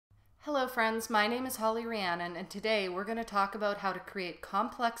Hello friends, my name is Rhiannon, and today we're going to talk about how to create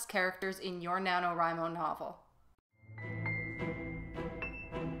complex characters in your NaNoWriMo novel.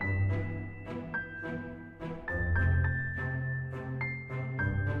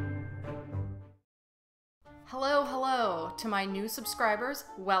 Hello to my new subscribers,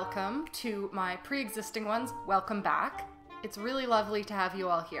 welcome. To my pre-existing ones, welcome back. It's really lovely to have you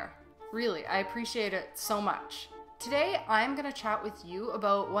all here. Really, I appreciate it so much. Today, I'm going to chat with you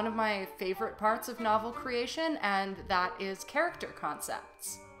about one of my favorite parts of novel creation, and that is character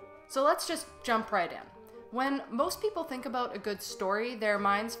concepts. So let's just jump right in. When most people think about a good story, their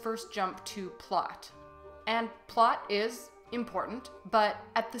minds first jump to plot. And plot is important, but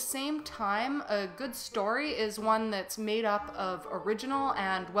at the same time, a good story is one that's made up of original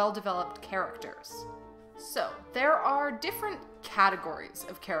and well-developed characters. So, there are different categories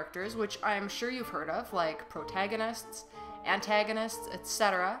of characters, which I'm sure you've heard of, like protagonists, antagonists,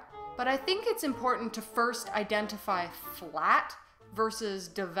 etc. But I think it's important to first identify flat versus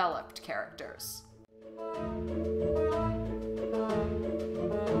developed characters.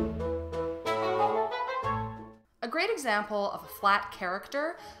 A great example of a flat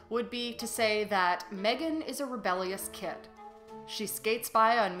character would be to say that Megan is a rebellious kid. She skates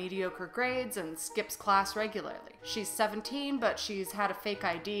by on mediocre grades and skips class regularly. She's 17, but she's had a fake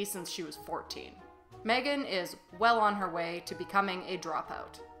ID since she was 14. Megan is well on her way to becoming a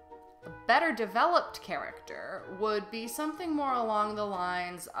dropout. A better developed character would be something more along the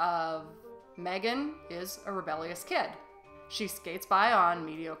lines of Megan is a rebellious kid. She skates by on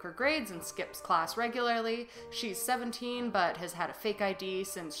mediocre grades and skips class regularly. She's 17 but has had a fake ID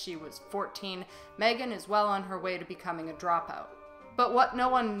since she was 14. Megan is well on her way to becoming a dropout. But what no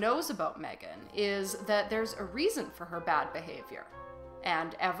one knows about Megan is that there's a reason for her bad behavior.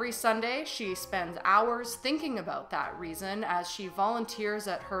 And every Sunday, she spends hours thinking about that reason as she volunteers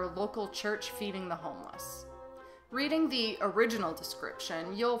at her local church feeding the homeless. Reading the original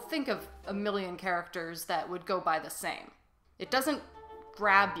description, you'll think of a million characters that would go by the same. It doesn't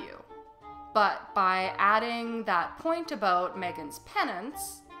grab you. But by adding that point about Megan's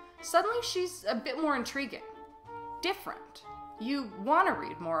penance, suddenly she's a bit more intriguing. Different. You want to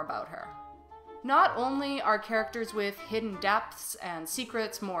read more about her. Not only are characters with hidden depths and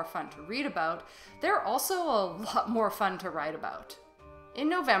secrets more fun to read about, they're also a lot more fun to write about. In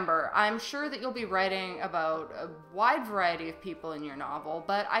November, I'm sure that you'll be writing about a wide variety of people in your novel,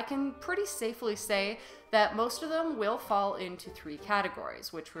 but I can pretty safely say that most of them will fall into three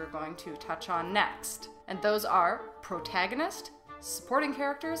categories, which we're going to touch on next. And those are protagonist, supporting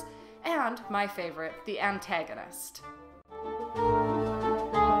characters, and my favorite, the antagonist.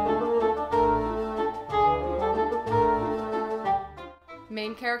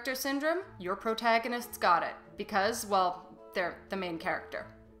 Main character syndrome? Your protagonists got it, because, well, they're the main character.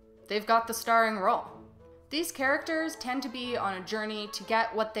 They've got the starring role. These characters tend to be on a journey to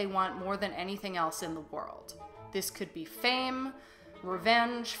get what they want more than anything else in the world. This could be fame,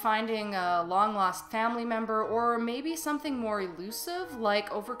 revenge, finding a long-lost family member, or maybe something more elusive like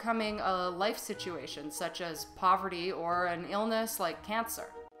overcoming a life situation such as poverty or an illness like cancer.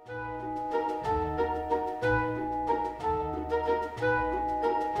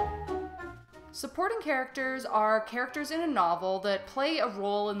 Supporting characters are characters in a novel that play a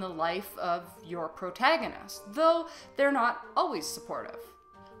role in the life of your protagonist, though they're not always supportive.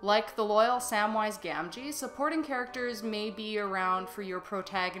 Like the loyal Samwise Gamgee, supporting characters may be around for your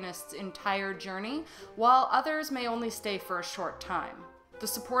protagonist's entire journey, while others may only stay for a short time. The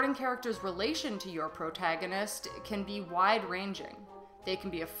supporting character's relation to your protagonist can be wide-ranging. They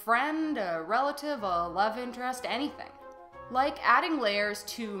can be a friend, a relative, a love interest, anything. Like adding layers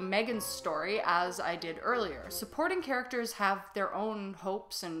to Megan's story, as I did earlier, supporting characters have their own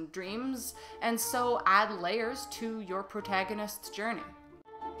hopes and dreams, and so add layers to your protagonist's journey.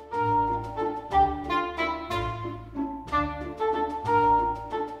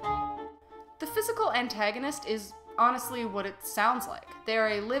 The physical antagonist is honestly what it sounds like. They're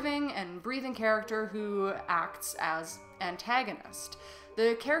a living and breathing character who acts as antagonist.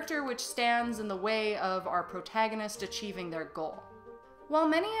 The character which stands in the way of our protagonist achieving their goal. While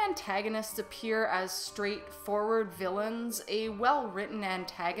many antagonists appear as straightforward villains, a well-written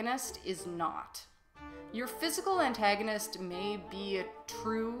antagonist is not. Your physical antagonist may be a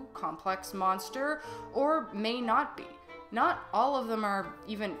true, complex monster, or may not be. Not all of them are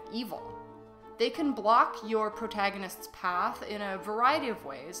even evil. They can block your protagonist's path in a variety of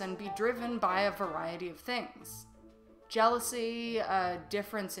ways and be driven by a variety of things. Jealousy, a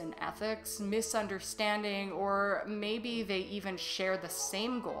difference in ethics, misunderstanding, or maybe they even share the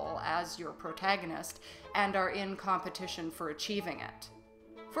same goal as your protagonist and are in competition for achieving it.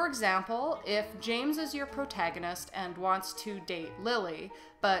 For example, if James is your protagonist and wants to date Lily,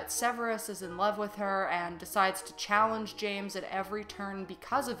 but Severus is in love with her and decides to challenge James at every turn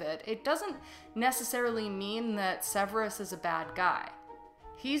because of it, it doesn't necessarily mean that Severus is a bad guy.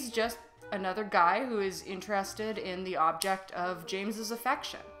 He's just another guy who is interested in the object of James's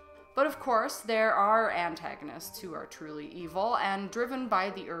affection. But of course, there are antagonists who are truly evil and driven by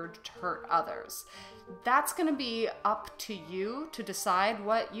the urge to hurt others. That's going to be up to you to decide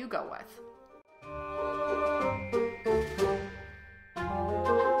what you go with.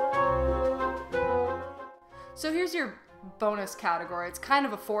 So here's your bonus category. It's kind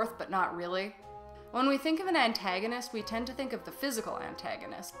of a fourth, but not really. When we think of an antagonist, we tend to think of the physical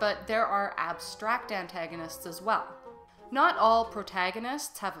antagonist, but there are abstract antagonists as well. Not all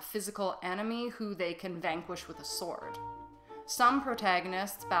protagonists have a physical enemy who they can vanquish with a sword. Some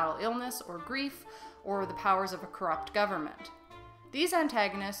protagonists battle illness or grief, or the powers of a corrupt government. These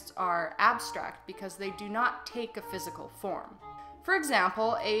antagonists are abstract because they do not take a physical form. For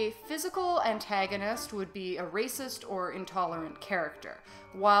example, a physical antagonist would be a racist or intolerant character,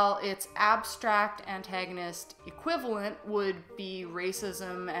 while its abstract antagonist equivalent would be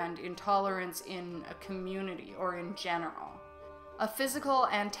racism and intolerance in a community or in general. A physical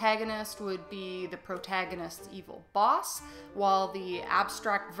antagonist would be the protagonist's evil boss, while the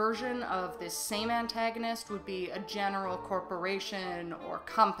abstract version of this same antagonist would be a general corporation or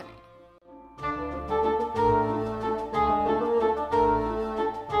company.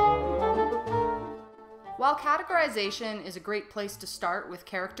 While categorization is a great place to start with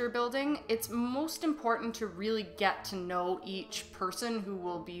character building, it's most important to really get to know each person who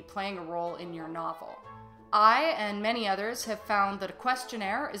will be playing a role in your novel. I and many others have found that a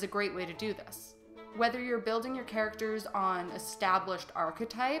questionnaire is a great way to do this. Whether you're building your characters on established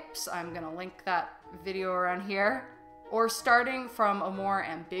archetypes, I'm going to link that video around here, or starting from a more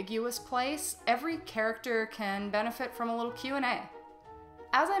ambiguous place, every character can benefit from a little Q&A.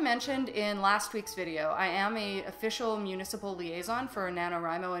 As I mentioned in last week's video, I am an official municipal liaison for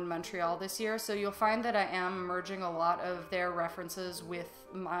NaNoWriMo in Montreal this year, so you'll find that I am merging a lot of their references with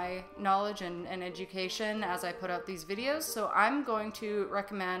my knowledge and education as I put out these videos, so I'm going to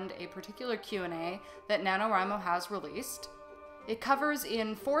recommend a particular Q&A that NaNoWriMo has released. It covers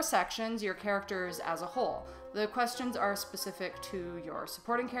in 4 sections your characters as a whole. The questions are specific to your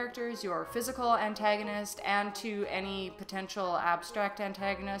supporting characters, your physical antagonist, and to any potential abstract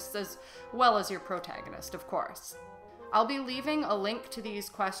antagonists, as well as your protagonist, of course. I'll be leaving a link to these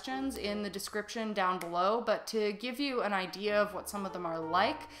questions in the description down below, but to give you an idea of what some of them are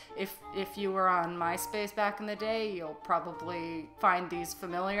like, if you were on MySpace back in the day, you'll probably find these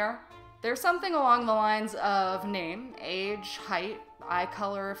familiar. There's something along the lines of name, age, height, eye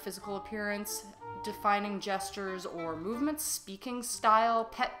color, physical appearance, defining gestures or movements, speaking style,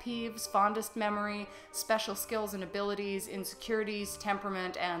 pet peeves, fondest memory, special skills and abilities, insecurities,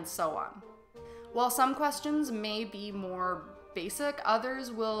 temperament, and so on. While some questions may be more basic,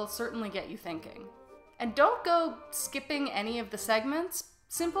 others will certainly get you thinking. And don't go skipping any of the segments.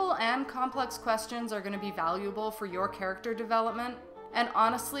 Simple and complex questions are going to be valuable for your character development. And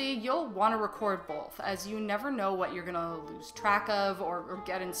honestly, you'll want to record both, as you never know what you're going to lose track of or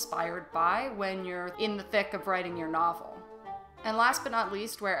get inspired by when you're in the thick of writing your novel. And last but not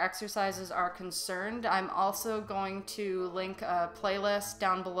least, where exercises are concerned, I'm also going to link a playlist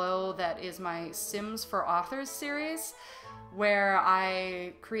down below that is my Sims for Authors series, where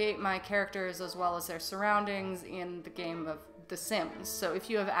I create my characters as well as their surroundings in the game of The Sims. So if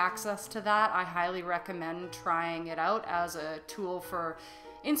you have access to that, I highly recommend trying it out as a tool for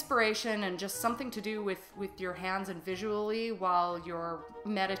inspiration and just something to do with your hands and visually while you're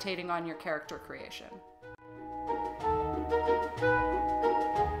meditating on your character creation.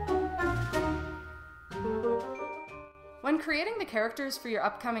 When creating the characters for your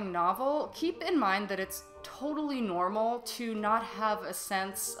upcoming novel, keep in mind that it's totally normal to not have a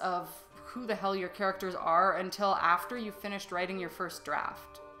sense of who the hell your characters are until after you've finished writing your first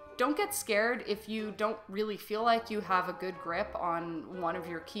draft. Don't get scared if you don't really feel like you have a good grip on one of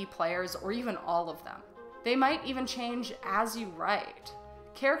your key players or even all of them. They might even change as you write.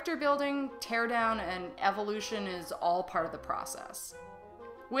 Character building, teardown, and evolution is all part of the process.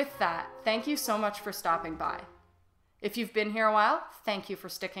 With that, thank you so much for stopping by. If you've been here a while, thank you for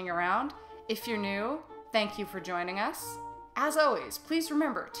sticking around. If you're new, thank you for joining us. As always, please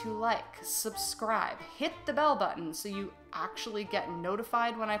remember to like, subscribe, hit the bell button so you actually get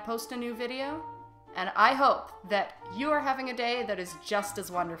notified when I post a new video. And I hope that you are having a day that is just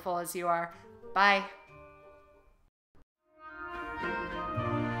as wonderful as you are. Bye.